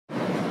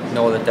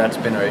know that that's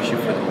been our issue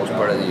for the most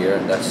part of the year,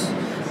 and that's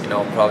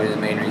probably the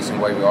main reason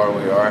why we are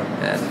where we are,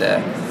 and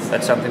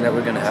that's something that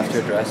we're going to have to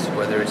address,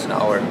 whether it's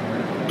now or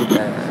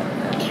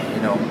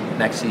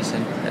next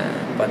season.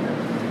 But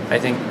I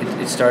think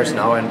it starts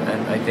now, and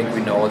I think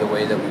we know the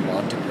way that we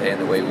want to play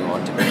and the way we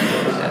want to be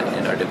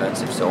in our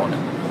defensive zone,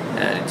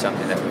 and it's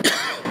something that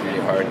we're really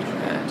hard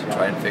to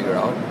try and figure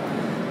out.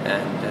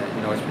 And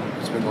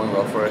it's been going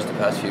well for us the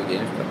past few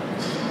games, but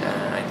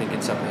I think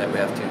it's something that we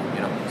have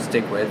to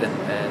stick with,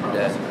 and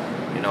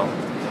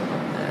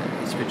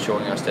it's been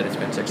showing us that it's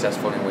been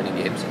successful in winning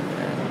games,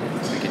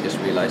 and if we can just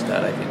realize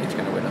that, I think it's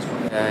going to win us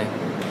one.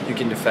 You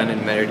can defend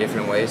in many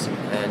different ways,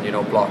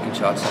 and blocking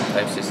shots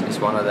sometimes is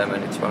one of them,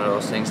 and it's one of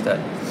those things that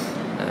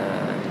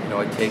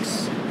it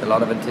takes a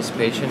lot of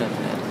anticipation,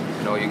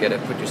 and you got to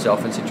put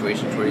yourself in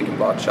situations where you can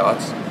block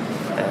shots,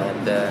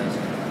 and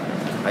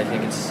I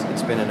think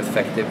it's been an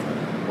effective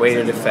way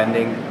of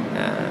defending,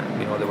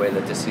 the way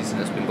that this season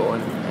has been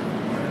going,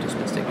 and just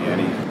been sticking.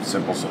 Any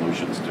simple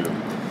solutions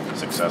to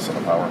success on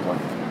the power play?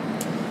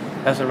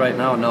 As of right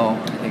now, no.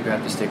 I think we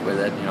have to stick with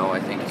it. I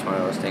think it's one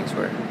of those things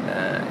where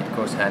it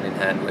goes hand in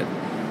hand with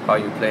how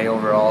you play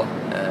overall,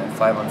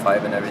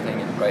 5-on-5 and everything.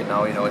 And right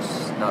now,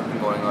 it's not been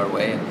going our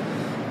way.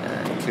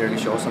 And it clearly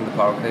shows on the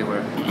power play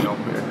where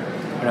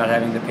we're not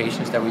having the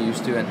patience that we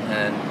used to, and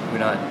we're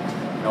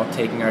not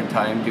taking our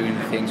time doing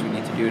the things we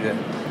need to do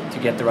to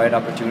get the right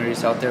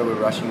opportunities out there. We're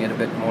rushing it a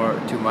bit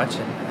too much,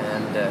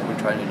 and we're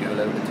trying to do a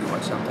little bit too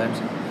much sometimes.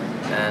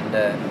 And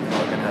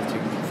we're going to have to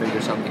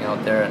figure something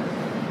out there, and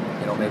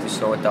maybe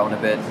slow it down a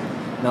bit,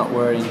 not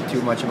worrying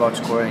too much about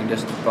scoring,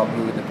 just about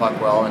moving the puck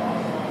well,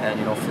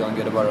 and feeling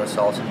good about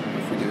ourselves. And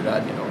if we do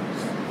that,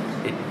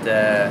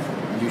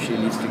 it usually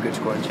leads to good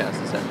scoring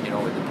chances, and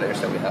with the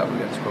players that we have, we're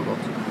going to score goals.